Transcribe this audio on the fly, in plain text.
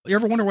You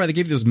ever wonder why they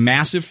gave you those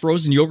massive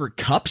frozen yogurt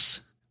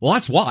cups? Well,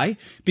 that's why,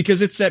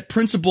 because it's that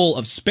principle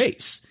of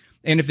space.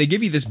 And if they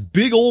give you this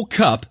big old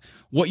cup,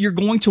 what you're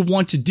going to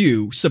want to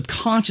do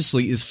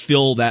subconsciously is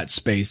fill that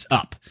space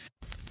up.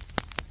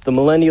 The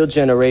millennial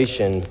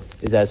generation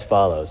is as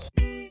follows.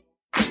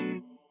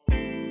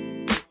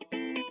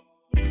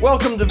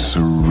 Welcome to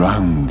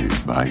Surrounded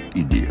by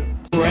Idiots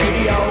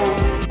Radio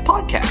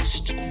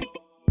Podcast.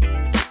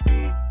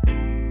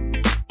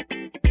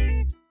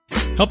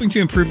 Helping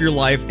to improve your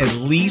life at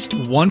least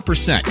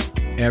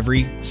 1%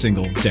 every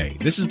single day.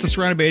 This is the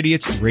Surrounded by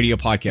Idiots Radio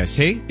Podcast.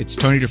 Hey, it's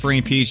Tony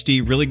Dufresne,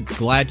 PhD. Really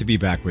glad to be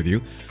back with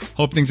you.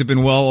 Hope things have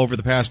been well over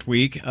the past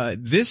week.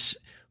 This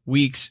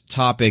week's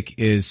topic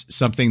is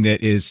something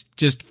that is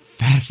just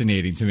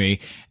fascinating to me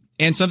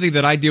and something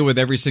that I deal with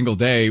every single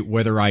day,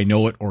 whether I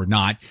know it or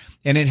not.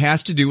 And it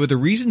has to do with the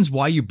reasons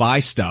why you buy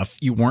stuff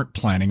you weren't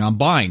planning on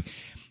buying.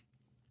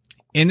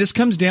 And this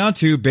comes down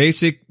to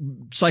basic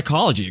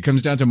psychology. It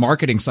comes down to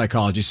marketing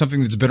psychology,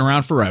 something that's been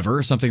around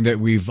forever, something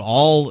that we've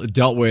all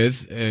dealt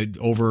with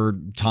over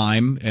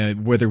time,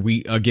 whether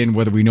we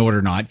know it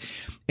or not.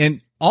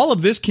 And all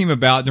of this came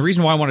about. The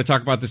reason why I want to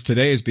talk about this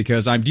today is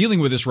because I'm dealing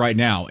with this right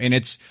now. And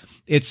it's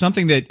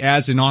something that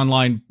as an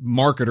online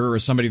marketer or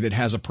somebody that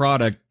has a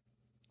product,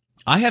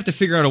 I have to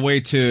figure out a way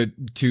to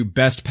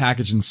best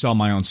package and sell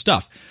my own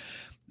stuff.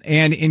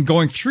 And in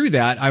going through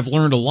that, I've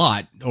learned a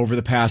lot over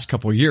the past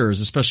couple of years,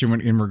 especially when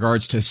in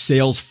regards to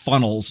sales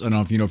funnels. I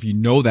don't know if you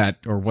know that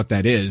or what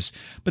that is,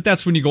 but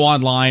that's when you go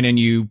online and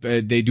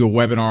they do a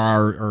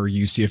webinar or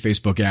you see a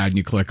Facebook ad and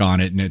you click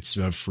on it and it's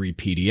a free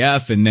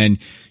PDF and then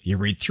you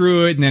read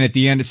through it. And then at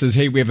the end it says,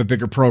 hey, we have a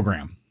bigger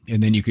program.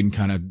 And then you can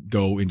kind of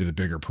go into the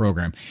bigger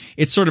program.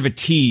 It's sort of a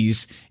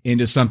tease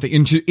into something,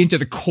 into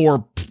the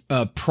core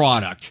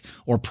product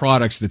or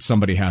products that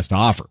somebody has to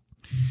offer.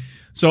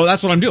 So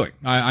that's what I'm doing.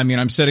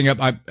 I'm setting up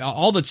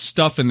all the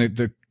stuff and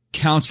the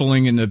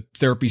counseling and the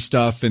therapy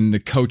stuff and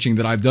the coaching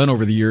that I've done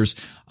over the years.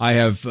 I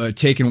have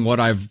taken what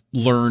I've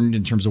learned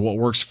in terms of what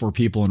works for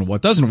people and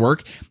what doesn't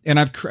work, and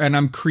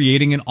I'm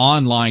creating an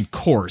online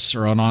course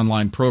or an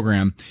online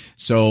program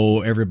so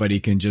everybody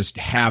can just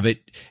have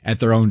it at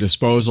their own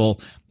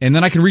disposal, and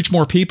then I can reach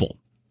more people.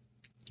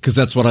 Because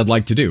that's what I'd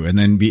like to do, and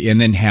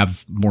then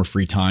have more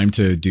free time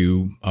to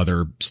do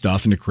other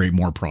stuff and to create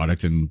more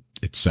product and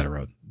et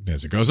cetera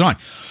as it goes on.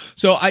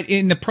 So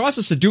in the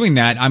process of doing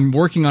that, I'm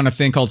working on a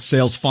thing called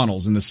sales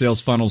funnels, and the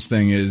sales funnels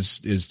thing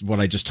is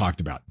what I just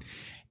talked about.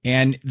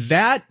 And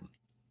that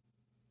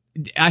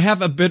I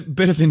have a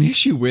bit of an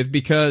issue with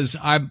because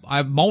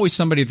I'm always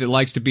somebody that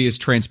likes to be as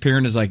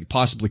transparent as I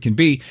possibly can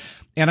be.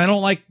 And I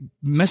don't like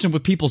messing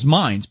with people's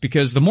minds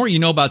because the more you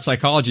know about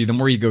psychology, the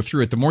more you go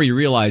through it, the more you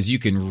realize you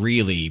can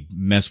really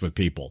mess with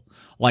people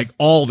like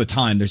all the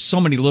time. There's so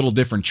many little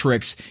different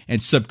tricks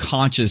and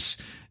subconscious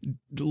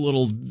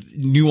little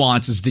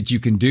nuances that you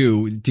can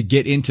do to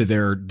get into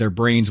their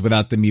brains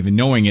without them even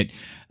knowing it.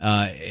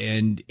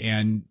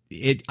 I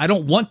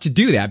don't want to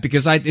do that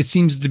because it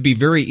seems to be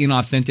very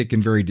inauthentic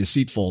and very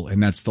deceitful.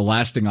 And that's the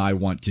last thing I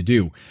want to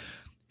do.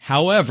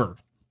 However,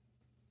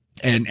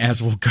 and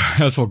as we'll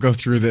go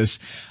through this,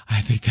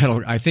 I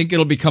think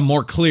it'll become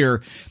more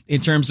clear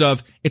in terms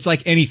of it's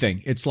like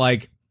anything. It's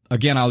like,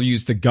 again, I'll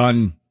use the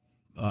gun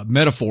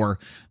metaphor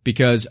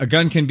because a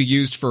gun can be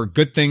used for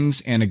good things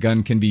and a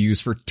gun can be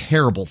used for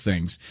terrible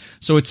things.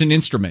 So it's an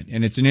instrument,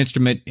 and it's an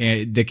instrument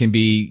that can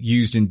be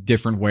used in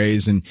different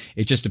ways, and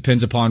it just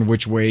depends upon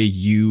which way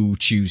you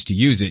choose to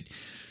use it.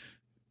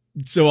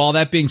 So all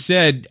that being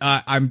said,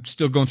 I'm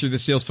still going through the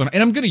sales funnel,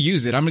 and I'm going to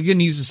use it. I'm going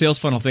to use the sales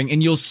funnel thing,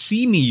 and you'll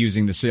see me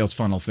using the sales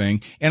funnel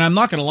thing. And I'm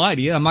not going to lie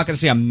to you. I'm not going to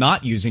say I'm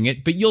not using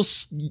it, but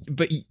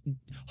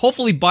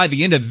hopefully by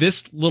the end of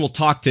this little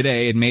talk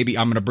today, and maybe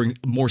I'm going to bring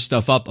more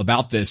stuff up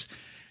about this,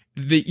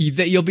 that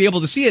you'll be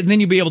able to see it, and then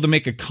you'll be able to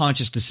make a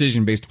conscious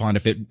decision based upon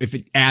if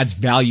it adds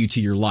value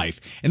to your life.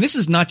 And this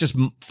is not just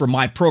for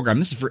my program.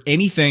 This is for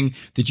anything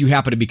that you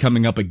happen to be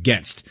coming up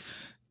against.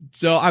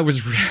 So I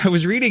was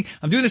reading,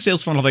 I'm doing the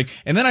sales funnel thing,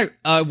 and then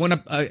I went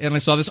up and I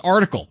saw this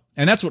article,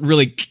 and that's what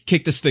really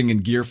kicked this thing in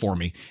gear for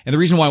me. And the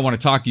reason why I want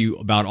to talk to you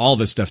about all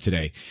this stuff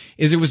today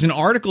is it was an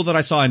article that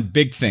I saw in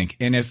Big Think.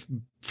 And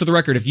for the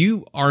record, if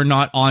you are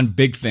not on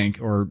Big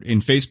Think or in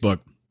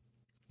Facebook,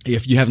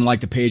 if you haven't liked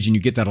the page and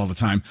you get that all the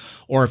time,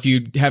 or if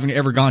you haven't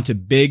ever gone to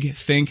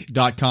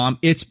bigthink.com,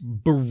 it's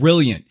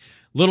brilliant.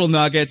 Little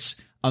nuggets,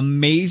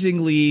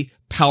 amazingly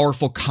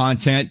powerful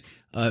content.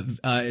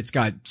 It's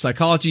got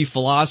psychology,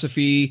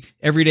 philosophy,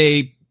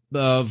 everyday,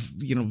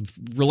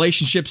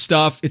 relationship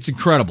stuff. It's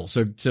incredible.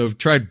 So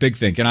try Big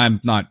Think, and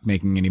I'm not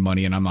making any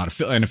money and I'm not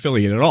an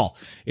affiliate at all.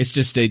 It's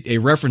just a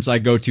reference I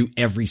go to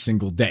every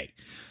single day.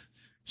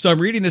 So I'm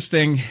reading this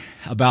thing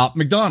about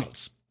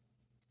McDonald's,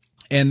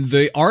 and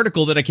the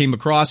article that I came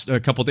across a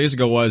couple of days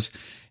ago was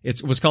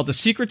called "The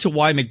Secret to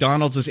Why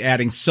McDonald's is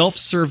Adding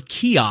Self-Serve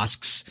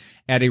Kiosks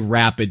at a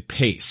Rapid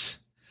Pace."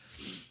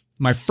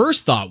 My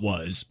first thought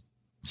was,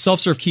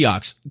 self-serve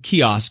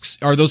kiosks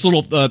are those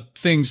little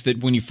things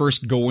that when you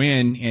first go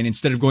in, and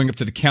instead of going up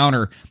to the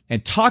counter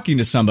and talking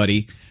to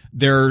somebody,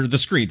 They're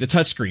the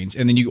touch screens,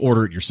 and then you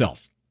order it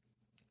yourself.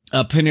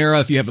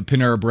 Panera, if you have a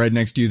Panera Bread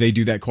next to you, they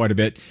do that quite a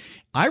bit.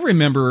 I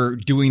remember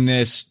doing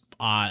this,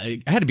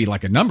 it had to be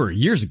like a number of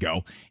years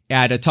ago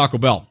at a Taco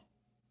Bell.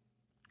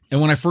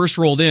 And when I first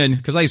rolled in,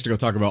 because I used to go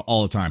Taco Bell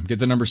all the time, get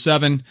the number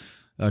 7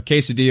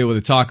 quesadilla with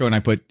a taco, and I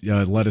put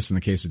lettuce in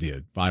the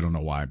quesadilla. I don't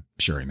know why I'm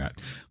sharing that,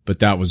 but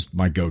that was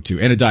my go-to.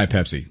 And a Diet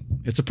Pepsi.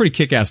 It's a pretty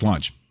kick-ass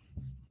lunch.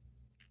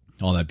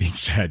 All that being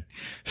said,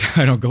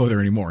 I don't go there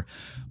anymore.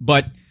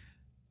 But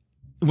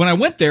when I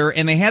went there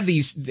and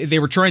they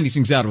were trying these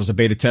things out. It was a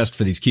beta test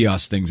for these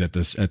kiosk things at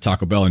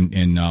Taco Bell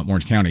in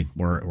Orange County,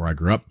 where I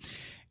grew up.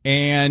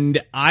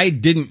 And I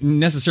didn't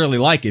necessarily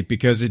like it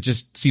because it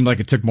just seemed like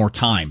it took more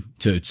time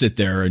to sit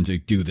there and to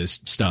do this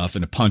stuff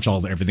and to punch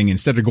everything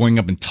instead of going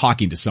up and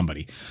talking to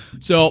somebody.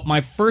 So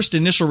my first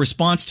initial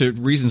response to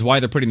reasons why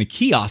they're putting the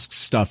kiosk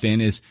stuff in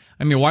is,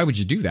 I mean, why would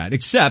you do that?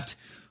 Except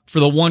for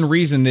the one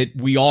reason that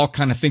we all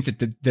kind of think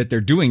that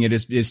they're doing it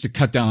is to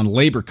cut down on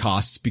labor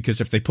costs,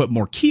 because if they put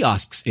more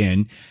kiosks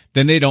in,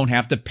 then they don't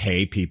have to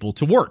pay people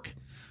to work.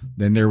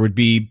 Then there would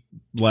be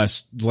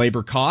less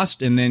labor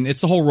cost, and then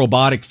it's the whole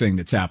robotic thing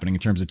that's happening in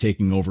terms of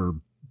taking over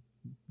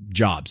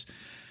jobs.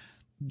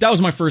 That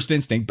was my first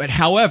instinct. But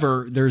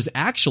however, there's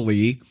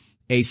actually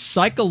a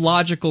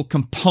psychological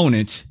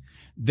component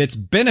that's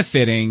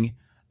benefiting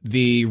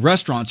the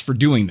restaurants for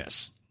doing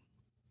this.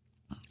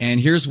 And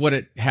here's what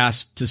it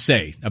has to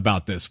say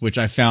about this, which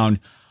I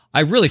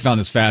really found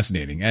this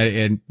fascinating.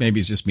 And maybe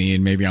it's just me,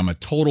 and maybe I'm a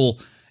total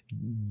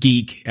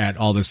geek at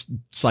all this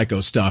psycho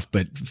stuff,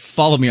 but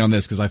follow me on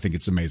this because I think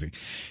it's amazing.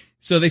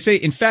 So they say,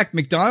 in fact,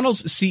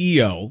 McDonald's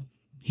CEO,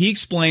 he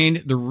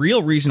explained the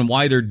real reason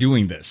why they're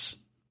doing this.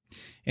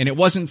 And it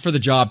wasn't for the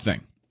job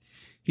thing.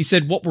 He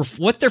said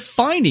what they're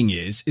finding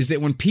is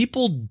that when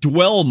people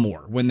dwell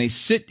more, when they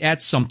sit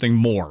at something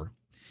more,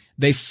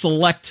 they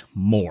select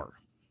more.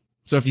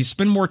 So if you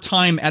spend more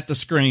time at the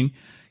screen,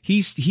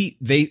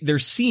 they're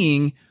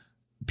seeing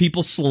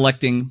people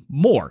selecting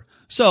more.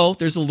 So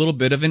there's a little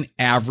bit of an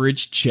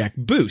average check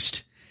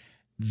boost.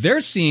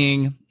 They're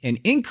seeing an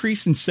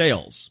increase in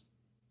sales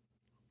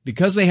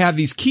because they have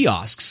these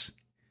kiosks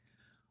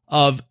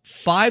of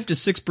 5 to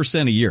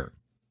 6% a year.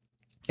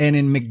 And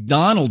in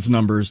McDonald's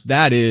numbers,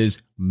 that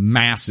is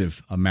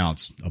massive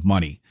amounts of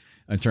money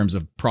in terms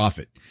of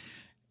profit.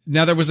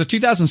 Now, there was a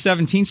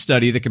 2017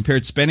 study that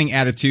compared spending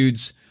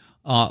attitudes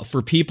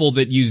for people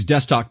that use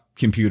desktop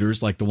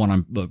computers, like the one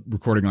I'm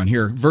recording on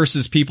here,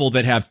 versus people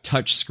that have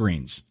touch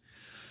screens.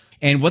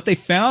 And what they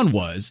found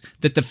was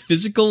that the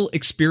physical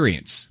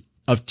experience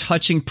of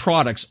touching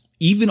products,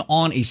 even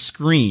on a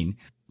screen,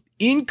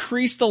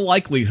 increased the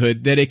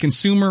likelihood that a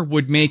consumer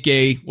would make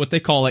what they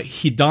call a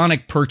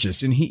hedonic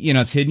purchase. And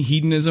it's hidden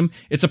hedonism.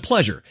 It's a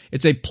pleasure.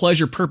 It's a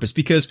pleasure purpose,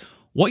 because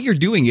what you're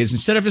doing is,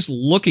 instead of just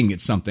looking at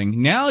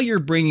something, now you're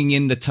bringing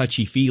in the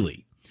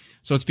touchy-feely.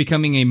 So it's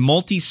becoming a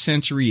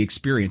multi-sensory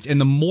experience. And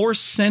the more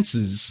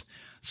senses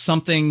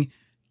something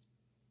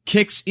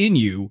kicks in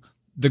you,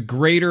 the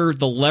greater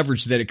the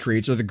leverage that it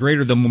creates, or the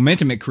greater the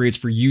momentum it creates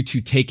for you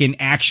to take an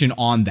action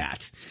on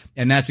that.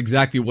 And that's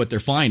exactly what they're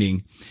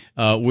finding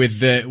with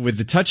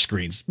the touch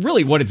screens.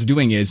 Really, what it's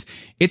doing is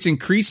it's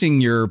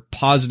increasing your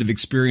positive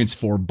experience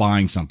for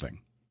buying something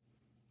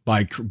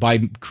by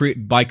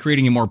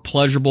creating a more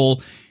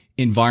pleasurable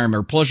environment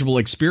or pleasurable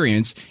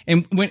experience.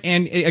 And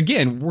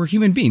again, we're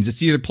human beings.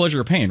 It's either pleasure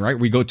or pain, right?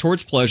 We go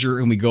towards pleasure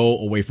and we go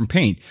away from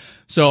pain.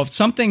 So if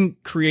something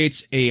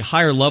creates a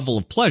higher level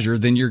of pleasure,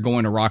 then you're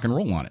going to rock and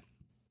roll on it.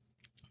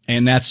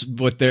 And that's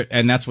what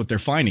they're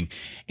finding.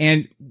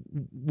 And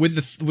with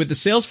the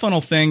sales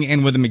funnel thing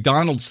and with the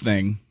McDonald's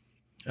thing,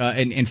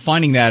 and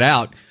finding that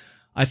out,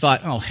 I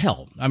thought, oh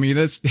hell, I mean,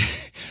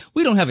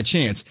 we don't have a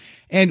chance.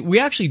 And we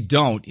actually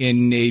don't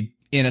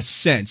in a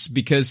sense,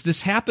 because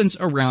this happens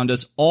around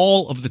us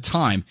all of the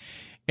time.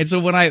 And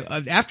so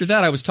after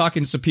that, I was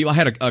talking to some people. I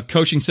had a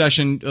coaching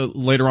session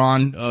later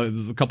on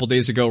a couple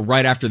days ago,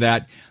 right after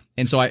that.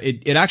 And so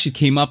it actually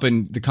came up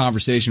in the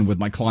conversation with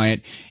my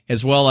client,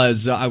 as well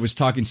as I was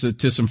talking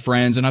to some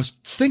friends, and I was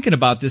thinking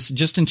about this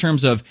just in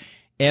terms of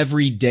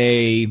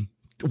everyday,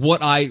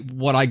 what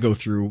I go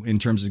through in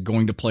terms of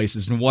going to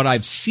places and what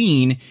I've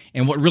seen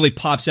and what really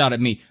pops out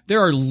at me.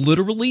 There are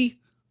literally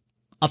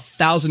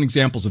 1,000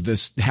 examples of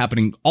this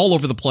happening all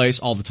over the place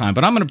all the time.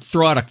 But I'm going to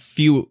throw out a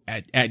few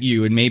at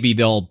you, and maybe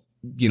they'll,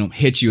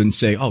 hit you and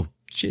say, oh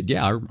shit,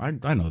 yeah,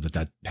 I know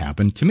that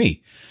happened to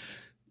me.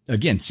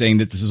 Again, saying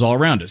that this is all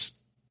around us.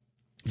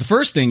 The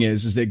first thing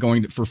is that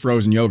going for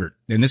frozen yogurt,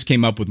 and this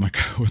came up with my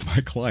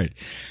client.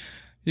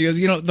 He goes,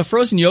 the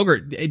frozen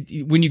yogurt,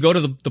 when you go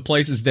to the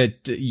places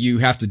that you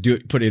have to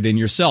put it in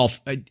yourself,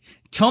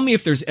 tell me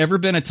if there's ever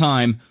been a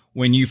time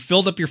when you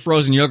filled up your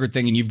frozen yogurt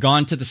thing and you've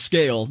gone to the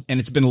scale and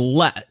it's been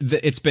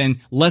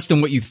less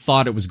than what you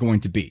thought it was going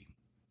to be.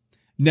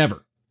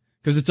 Never.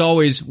 Because it's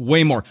always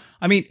way more.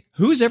 I mean,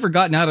 who's ever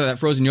gotten out of that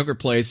frozen yogurt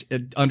place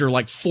under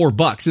like $4?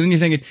 And then you're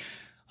thinking,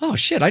 oh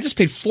shit, I just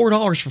paid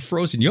 $4 for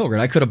frozen yogurt.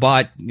 I could have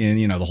bought, and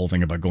the whole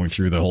thing about going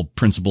through the whole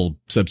principal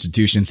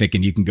substitution,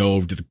 thinking you can go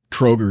over to the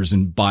Kroger's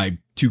and buy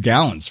 2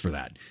 gallons for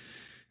that.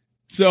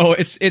 So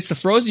it's the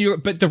frozen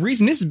yogurt, but the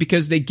reason is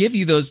because they give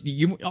you those.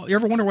 You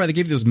ever wonder why they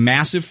give you those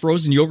massive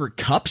frozen yogurt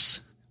cups?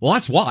 Well,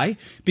 that's why,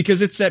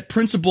 because it's that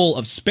principle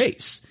of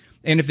space.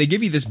 And if they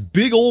give you this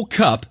big old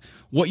cup,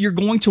 what you're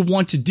going to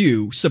want to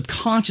do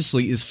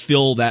subconsciously is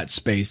fill that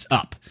space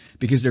up,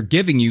 because they're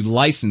giving you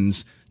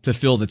license to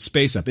fill that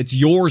space up. It's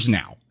yours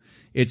now.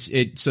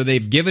 So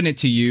they've given it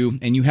to you,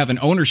 and you have an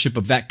ownership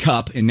of that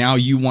cup, and now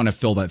you want to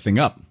fill that thing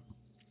up.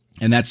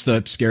 And that's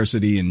the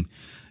scarcity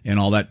and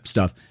all that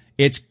stuff.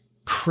 It's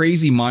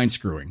crazy mind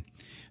screwing.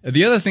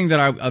 The other thing that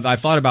I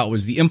thought about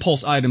was the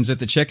impulse items at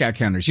the checkout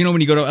counters. You know,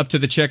 when you go up to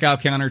the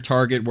checkout counter,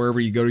 Target, wherever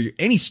you go to,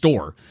 any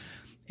store,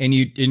 and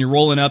you're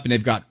rolling up, and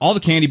they've got all the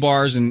candy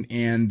bars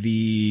and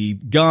the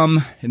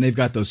gum, and they've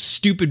got those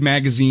stupid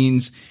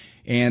magazines,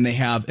 and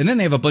then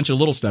they have a bunch of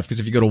little stuff, because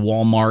if you go to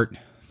Walmart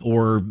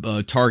or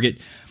Target,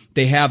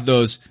 they have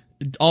those,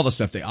 all the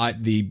stuff,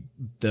 the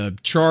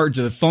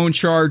phone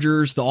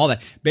chargers, all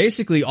that.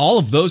 Basically, all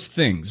of those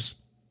things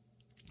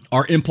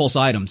are impulse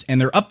items,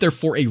 and they're up there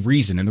for a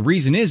reason. And the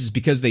reason is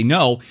because they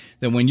know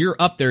that when you're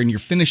up there and you're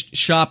finished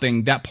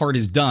shopping, that part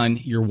is done,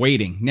 you're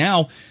waiting.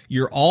 Now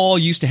you're all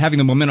used to having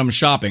the momentum of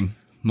shopping,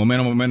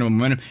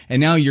 momentum, and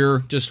now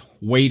you're just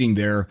waiting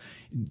there.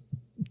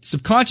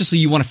 Subconsciously,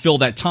 you want to fill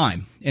that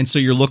time. And so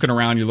you're looking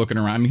around.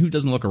 I mean, who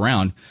doesn't look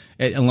around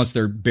unless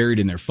they're buried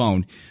in their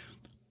phone?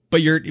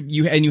 But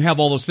you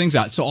have all those things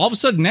out. So all of a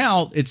sudden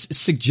now it's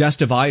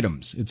suggestive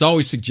items. It's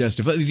always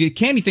suggestive. The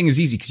candy thing is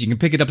easy because you can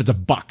pick it up. It's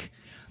 $1.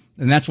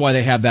 And that's why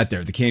they have that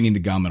there, the candy and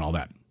the gum and all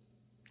that.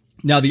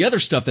 Now, the other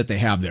stuff that they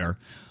have there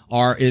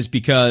is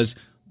because,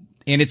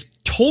 and it's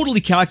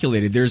totally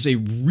calculated, there's a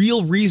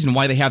real reason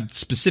why they have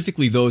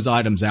specifically those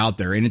items out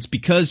there. And it's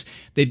because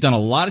they've done a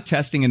lot of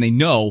testing, and they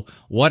know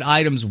what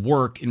items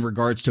work in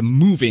regards to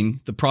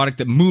moving, the product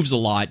that moves a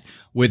lot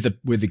with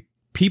the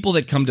people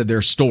that come to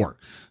their store.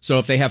 So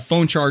if they have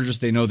phone chargers,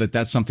 they know that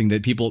that's something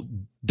that people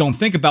don't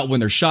think about when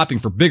they're shopping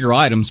for bigger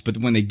items. But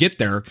when they get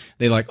there,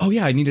 they're like, oh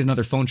yeah, I need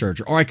another phone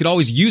charger, or I could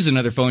always use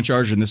another phone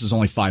charger, and this is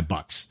only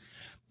 $5.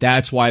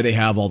 That's why they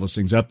have all those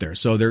things up there.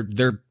 So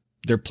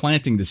they're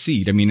planting the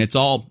seed. I mean, it's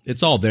all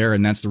there,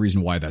 and that's the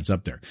reason why that's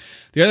up there.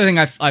 The other thing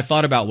I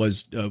thought about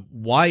was,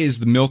 why is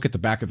the milk at the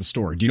back of the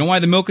store? Do you know why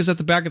the milk is at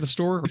the back of the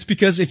store? It's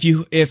because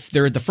if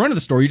they're at the front of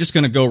the store, you're just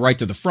going to go right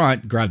to the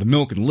front, grab the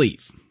milk, and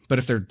leave. But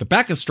if they're at the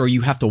back of the store,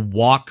 you have to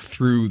walk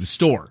through the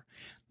store.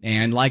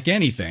 And like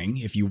anything,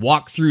 if you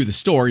walk through the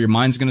store, your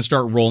mind's going to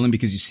start rolling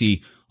because you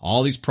see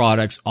all these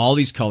products, all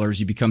these colors.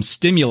 You become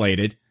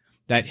stimulated.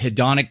 That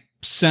hedonic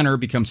center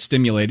becomes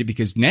stimulated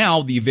because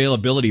now the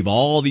availability of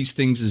all these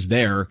things is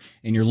there,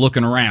 and you're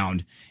looking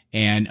around.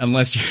 And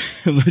unless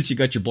you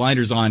got your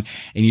blinders on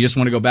and you just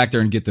want to go back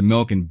there and get the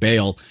milk and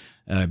bail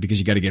because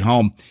you got to get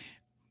home,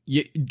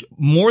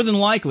 more than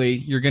likely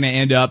you're going to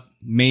end up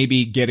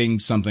maybe getting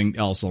something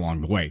else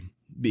along the way,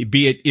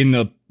 be it in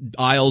the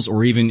aisles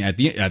or even at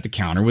the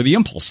counter with the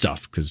impulse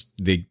stuff, because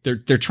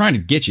they're trying to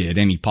get you at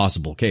any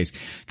possible case.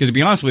 Because to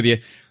be honest with you,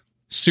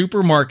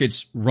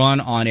 supermarkets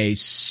run on a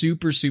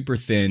super, super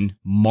thin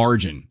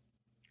margin.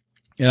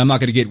 And I'm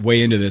not going to get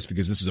way into this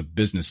because this is a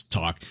business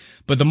talk,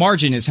 but the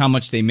margin is how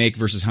much they make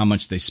versus how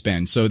much they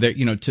spend. So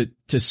that,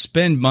 to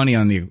spend money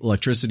on the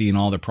electricity and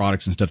all the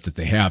products and stuff that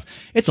they have,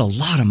 it's a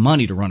lot of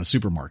money to run a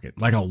supermarket,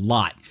 like a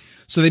lot.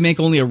 So they make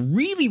only a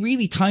really,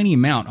 really tiny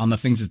amount on the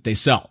things that they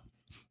sell.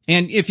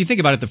 And if you think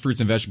about it, the fruits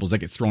and vegetables that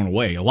get thrown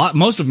away,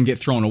 most of them get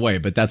thrown away,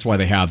 but that's why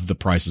they have the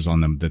prices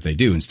on them that they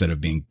do instead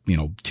of being,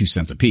 2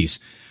 cents a piece.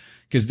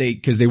 Because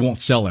they won't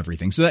sell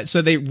everything.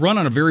 So they run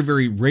on a very,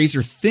 very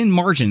razor thin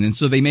margin. And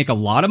so they make a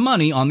lot of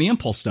money on the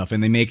impulse stuff,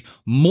 and they make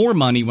more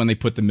money when they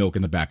put the milk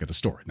in the back of the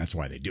store. And that's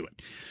why they do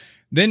it.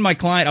 Then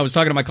I was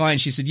talking to my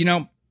client, she said,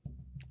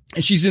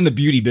 she's in the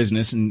beauty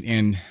business,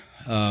 and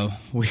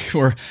we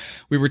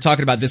were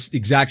talking about this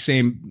exact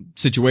same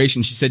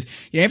situation. She said,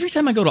 yeah, every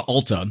time I go to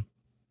Ulta,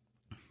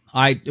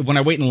 when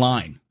I wait in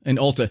line in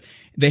Ulta,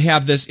 they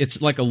have this,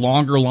 it's like a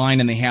longer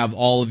line, and they have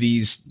all of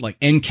these like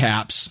end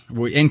caps,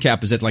 where end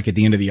cap is at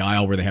the end of the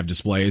aisle where they have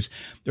displays,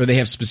 or they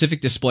have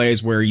specific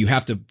displays where you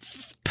have to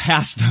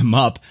pass them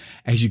up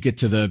as you get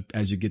to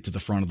the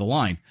front of the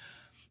line.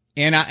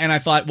 And I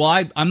thought,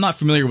 well, I'm not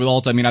familiar with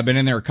Ulta. I mean, I've been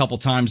in there a couple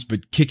times,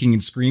 but kicking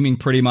and screaming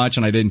pretty much.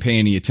 And I didn't pay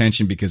any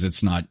attention because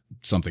it's not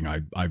something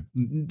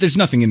there's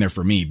nothing in there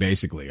for me,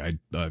 basically.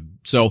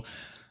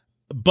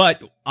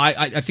 But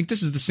I think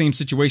this is the same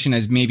situation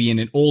as maybe in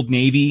an Old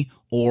Navy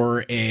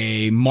or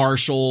a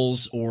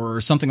Marshalls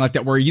or something like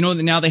that, where,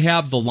 now they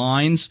have the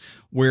lines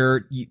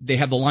where they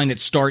have the line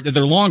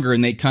they're longer,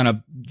 and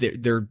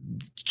they're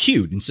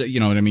queued. And so,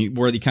 you know what I mean?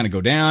 Where they kind of go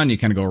down, you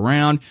kind of go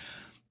around.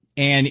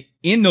 And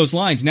in those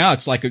lines now,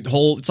 it's like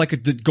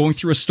going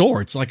through a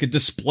store. It's like a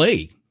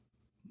display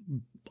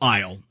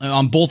aisle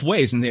on both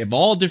ways. And they have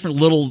all different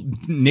little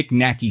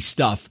knick-knacky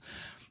stuff.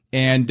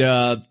 And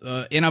I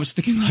was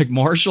thinking like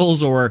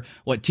Marshalls or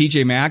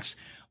TJ Maxx,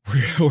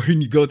 where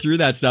when you go through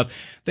that stuff,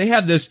 they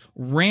have this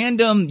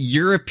random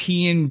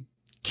European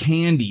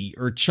candy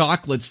or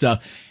chocolate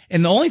stuff.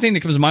 And the only thing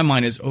that comes to my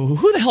mind is, oh,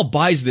 who the hell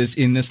buys this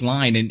in this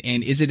line?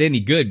 And is it any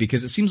good?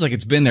 Because it seems like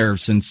it's been there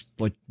since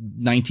like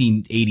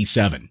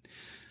 1987.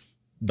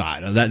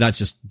 That's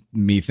just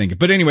me thinking.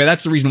 But anyway,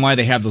 that's the reason why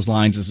they have those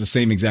lines. It's the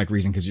same exact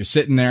reason, because you're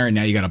sitting there and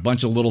now you got a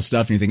bunch of little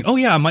stuff and you're thinking, oh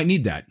yeah, I might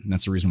need that. And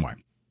that's the reason why.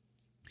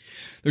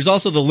 There's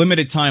also the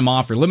limited time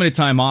offer. Limited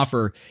time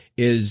offer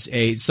is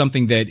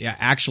something that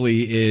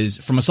actually is,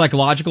 from a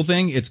psychological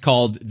thing, it's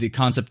called the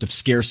concept of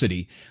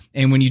scarcity.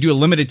 And when you do a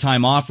limited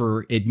time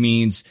offer, it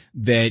means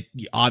that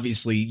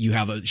obviously you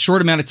have a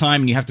short amount of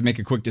time and you have to make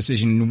a quick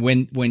decision.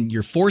 When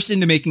you're forced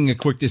into making a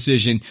quick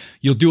decision,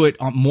 you'll do it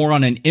more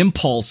on an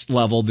impulse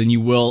level than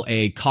you will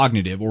a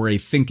cognitive or a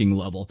thinking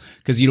level,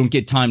 because you don't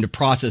get time to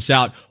process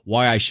out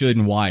why I should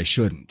and why I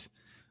shouldn't.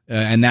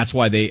 And that's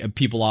why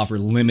people offer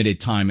limited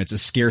time. It's a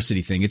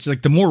scarcity thing. It's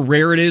like the more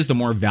rare it is, the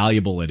more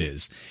valuable it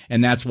is.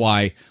 And that's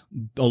why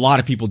a lot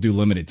of people do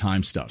limited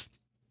time stuff.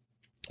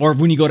 Or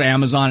when you go to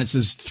Amazon, it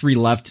says 3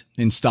 left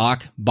in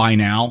stock, buy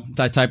now,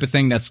 that type of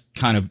thing. That's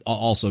kind of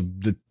also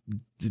the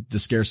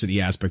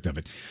scarcity aspect of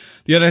it.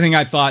 The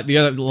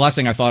last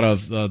thing I thought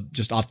of,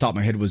 just off the top of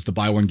my head, was the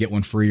buy one, get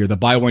one free, or the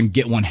buy one,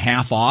 get one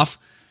half off.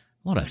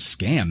 What a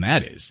scam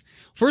that is.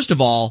 First of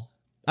all,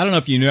 I don't know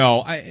if you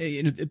know,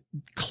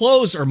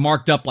 clothes are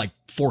marked up like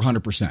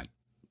 400%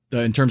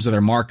 in terms of their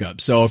markup.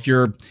 So if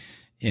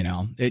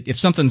if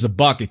something's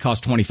 $1, it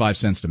costs 25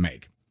 cents to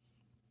make,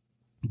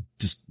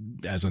 just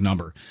as a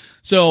number.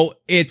 So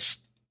it's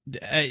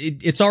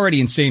already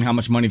insane how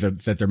much money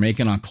that they're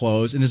making on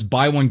clothes. And this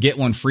buy one, get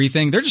one free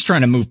thing, they're just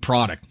trying to move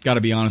product. Got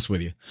to be honest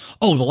with you.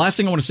 Oh, the last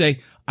thing I want to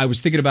say, I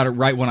was thinking about it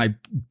right when I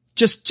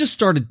just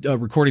started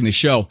recording the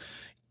show.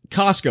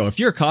 Costco. If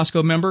you're a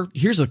Costco member,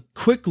 here's a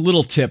quick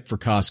little tip for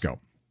Costco.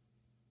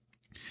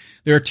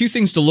 There are 2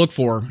 things to look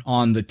for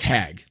on the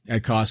tag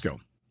at Costco.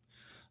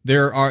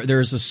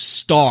 There's a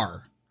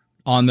star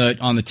on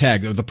the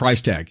tag, or the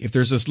price tag. If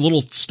there's this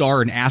little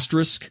star, an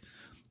asterisk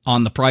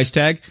on the price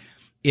tag,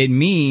 it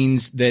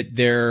means that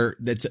they're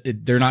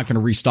not going to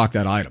restock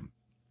that item.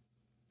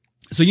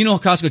 So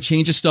Costco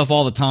changes stuff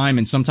all the time,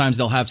 and sometimes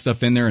they'll have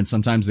stuff in there and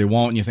sometimes they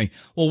won't. And you think,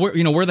 well,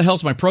 where the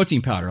hell's my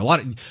protein powder?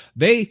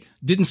 They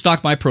didn't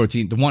stock my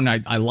protein. The one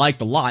I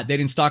liked a lot, they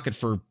didn't stock it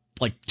for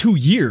like 2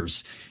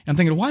 years. And I'm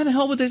thinking, why the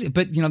hell would they?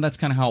 But that's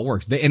kind of how it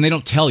works. They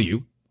don't tell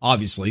you,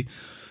 obviously.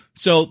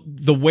 So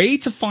the way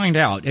to find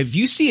out, if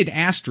you see an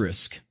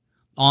asterisk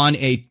on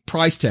a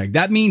price tag,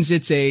 that means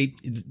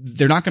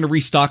they're not going to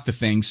restock the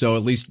thing. So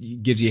at least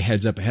it gives you a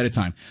heads up ahead of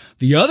time.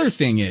 The other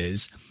thing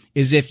is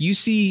if you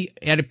see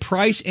at a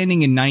price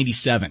ending in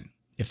 97,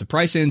 if the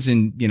price ends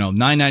in,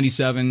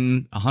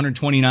 $9.97,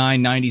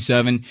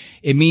 $129.97,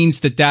 it means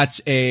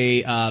that's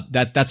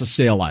a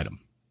sale item,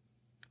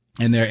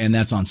 and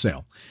that's on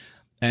sale.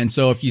 And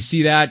so if you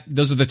see that,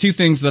 those are the 2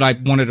 things that I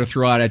wanted to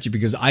throw out at you,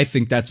 because I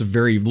think that's a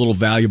very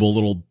valuable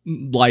little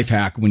life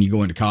hack when you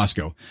go into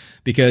Costco,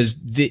 because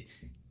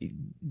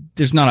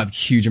there's not a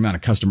huge amount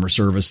of customer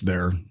service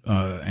there.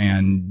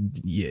 And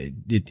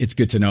it's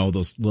good to know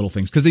those little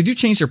things, because they do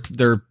change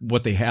their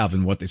what they have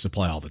and what they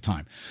supply all the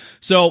time.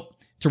 So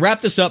to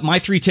wrap this up, my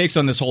 3 takes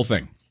on this whole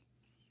thing.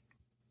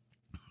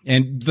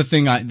 And the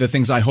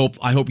things I hope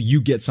you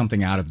get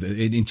something out of this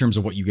in terms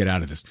of what you get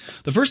out of this.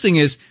 The first thing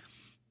is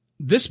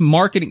this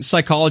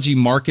psychology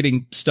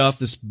marketing stuff,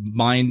 this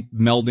mind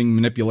melding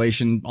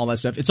manipulation, all that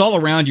stuff. It's all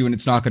around you and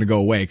it's not going to go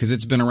away, because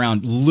it's been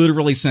around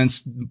literally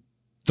since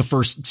the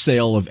first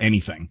sale of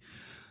anything,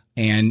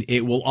 and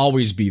it will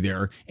always be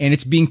there, and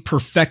it's being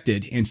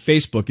perfected. And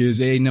Facebook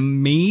is an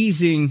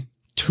amazing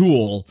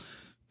tool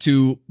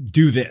to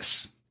do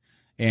this.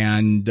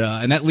 And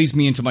that leads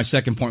me into my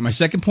second point. My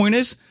second point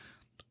is,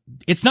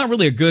 it's not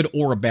really a good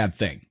or a bad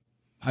thing.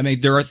 I mean,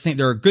 there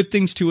are good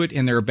things to it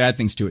and there are bad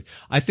things to it.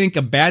 I think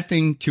a bad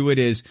thing to it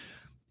is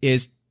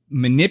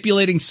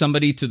manipulating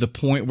somebody to the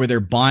point where they're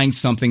buying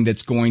something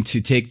that's going to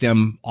take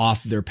them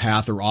off their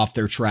path or off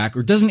their track,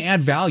 or doesn't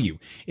add value.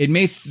 They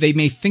may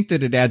think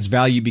that it adds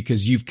value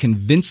because you've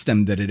convinced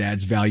them that it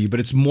adds value, but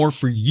it's more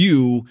for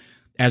you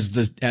as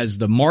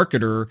the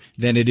marketer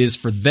than it is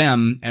for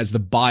them as the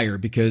buyer,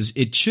 because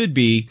it should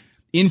be,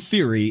 in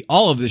theory,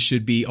 all of this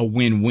should be a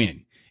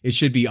win-win. It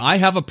should be, I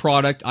have a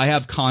product, I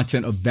have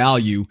content of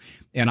value,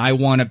 and I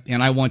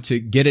want to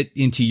get it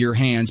into your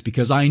hands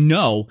because I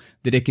know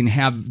that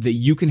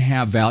you can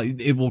have value.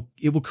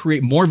 It will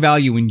create more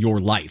value in your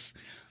life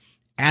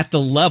at the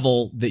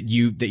level that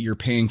you're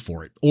paying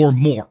for it, or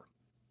more.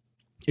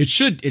 It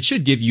should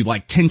give you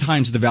like 10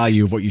 times the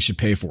value of what you should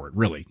pay for it,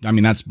 really. I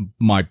mean, that's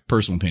my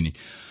personal opinion.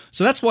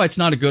 So that's why it's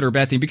not a good or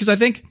bad thing, because I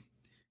think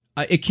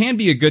it can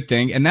be a good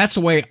thing, and that's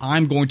the way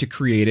I'm going to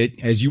create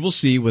it. As you will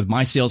see with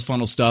my sales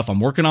funnel stuff, I'm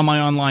working on my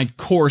online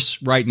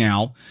course right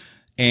now,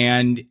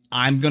 and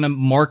I'm going to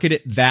market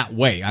it that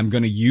way. I'm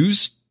going to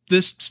use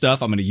this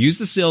stuff. I'm going to use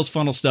the sales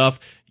funnel stuff.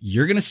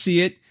 You're going to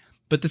see it.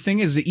 But the thing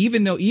is,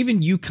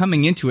 even you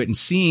coming into it and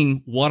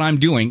seeing what I'm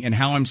doing and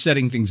how I'm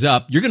setting things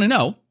up, you're going to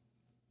know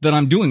that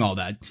I'm doing all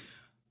that.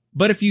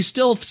 But if you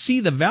still see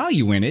the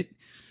value in it,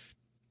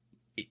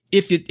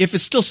 if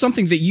it's still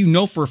something that you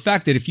know for a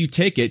fact that if you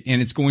take it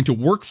and it's going to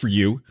work for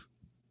you,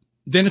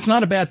 then it's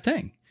not a bad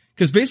thing.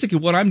 Because basically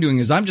what I'm doing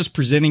is I'm just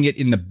presenting it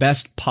in the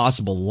best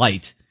possible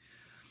light,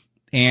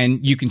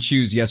 and you can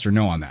choose yes or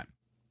no on that.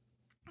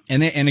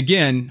 And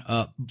again,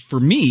 for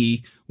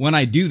me, when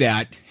I do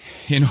that,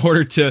 in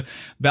order to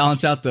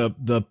balance out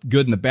the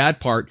good and the bad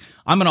part,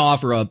 I'm going to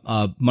offer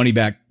a money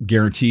back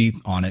guarantee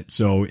on it.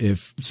 So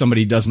if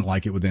somebody doesn't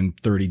like it within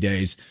 30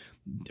 days,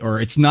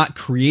 or it's not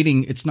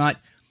providing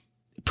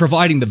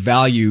the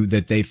value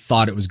that they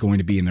thought it was going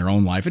to be in their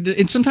own life.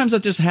 And sometimes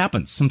that just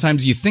happens.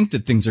 Sometimes you think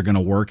that things are going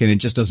to work and it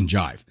just doesn't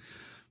jive.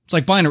 It's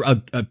like buying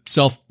a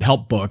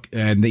self-help book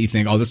and that you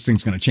think, oh, this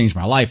thing's going to change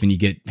my life. And you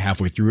get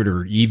halfway through it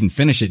or you even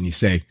finish it and you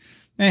say,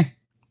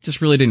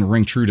 just really didn't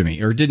ring true to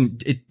me, or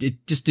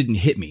it just didn't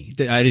hit me.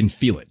 I didn't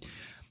feel it.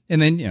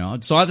 And then,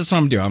 so that's what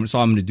I'm going to do. I'm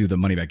going to do the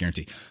money back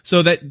guarantee.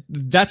 So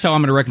that's how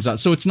I'm going to reconcile it.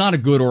 So it's not a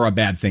good or a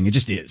bad thing. It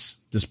just is.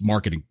 Just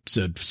marketing,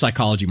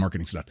 psychology,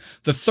 marketing stuff.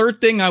 The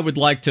third thing I would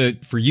like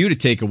for you to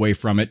take away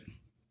from it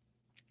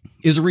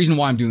is the reason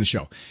why I'm doing the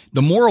show.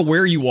 The more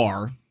aware you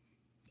are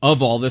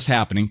of all this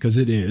happening, because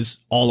it is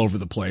all over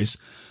the place,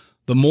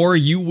 the more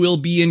you will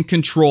be in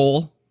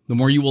control, the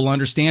more you will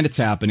understand it's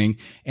happening,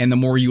 and the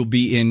more you'll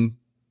be in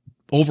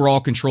overall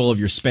control of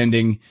your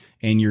spending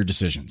and your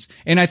decisions.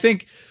 And I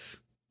think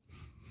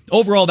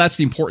overall, that's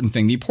the important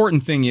thing. The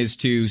important thing is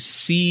to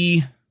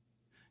see,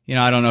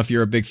 I don't know if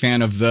you're a big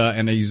fan of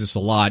and I use this a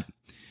lot,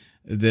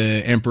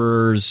 the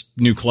Emperor's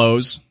New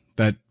Clothes,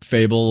 that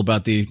fable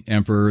about the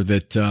emperor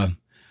that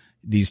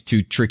these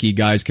two tricky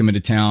guys come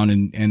into town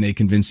and they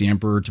convince the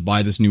emperor to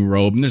buy this new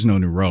robe, and there's no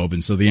new robe.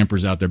 And so the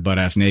emperor's out there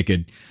butt-ass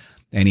naked,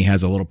 and he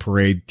has a little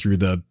parade through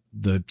the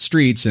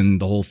streets, and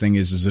the whole thing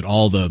is that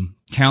all the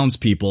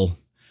townspeople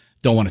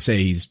don't want to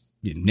say he's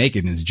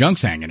naked and his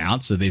junk's hanging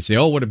out. So they say,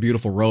 oh, what a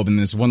beautiful robe. And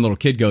this one little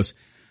kid goes,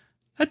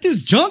 that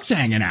dude's junk's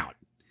hanging out.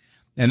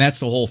 And that's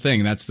the whole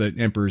thing. That's the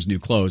Emperor's New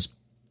Clothes.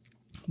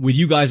 With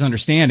you guys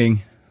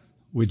understanding,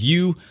 with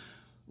you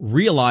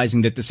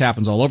realizing that this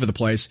happens all over the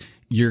place,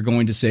 you're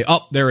going to say,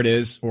 oh, there it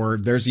is. Or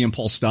there's the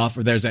impulse stuff,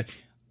 or there's that.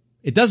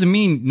 It doesn't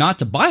mean not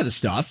to buy the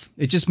stuff.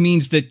 It just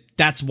means that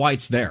that's why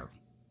it's there.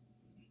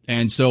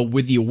 And so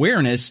with the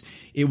awareness,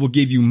 it will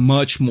give you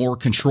much more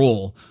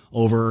control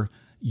over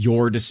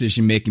your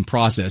decision-making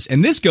process.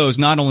 And this goes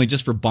not only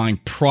just for buying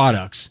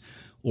products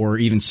or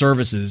even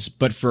services,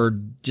 but for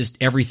just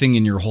everything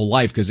in your whole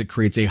life, because it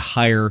creates a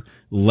higher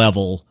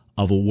level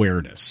of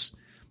awareness.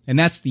 And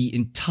that's the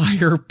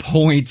entire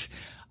point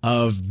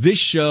of this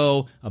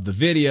show, of the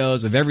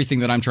videos, of everything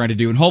that I'm trying to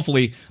do. And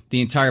hopefully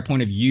the entire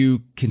point of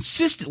you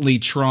consistently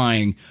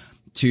trying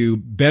to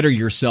better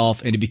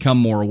yourself and to become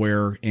more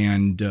aware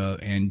and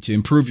to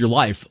improve your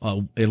life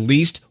at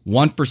least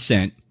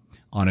 1%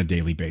 on a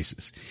daily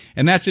basis.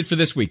 And that's it for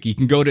this week. You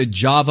can go to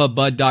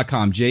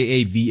javabud.com,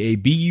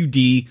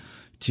 JAVABUD,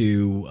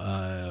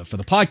 for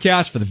the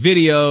podcast, for the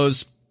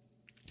videos.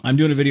 I'm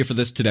doing a video for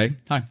this today.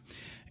 Hi.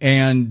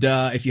 And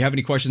if you have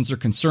any questions or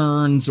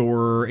concerns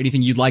or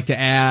anything you'd like to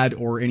add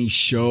or any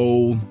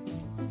show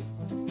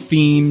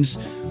themes,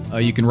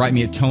 you can write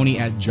me at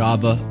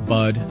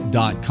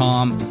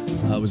tony@javabud.com.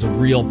 It was a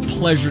real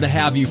pleasure to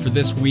have you for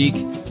this week.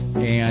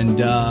 And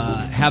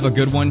have a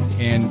good one,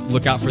 and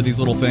look out for these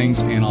little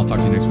things, and I'll talk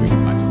to you next week.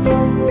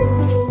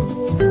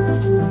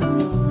 Bye.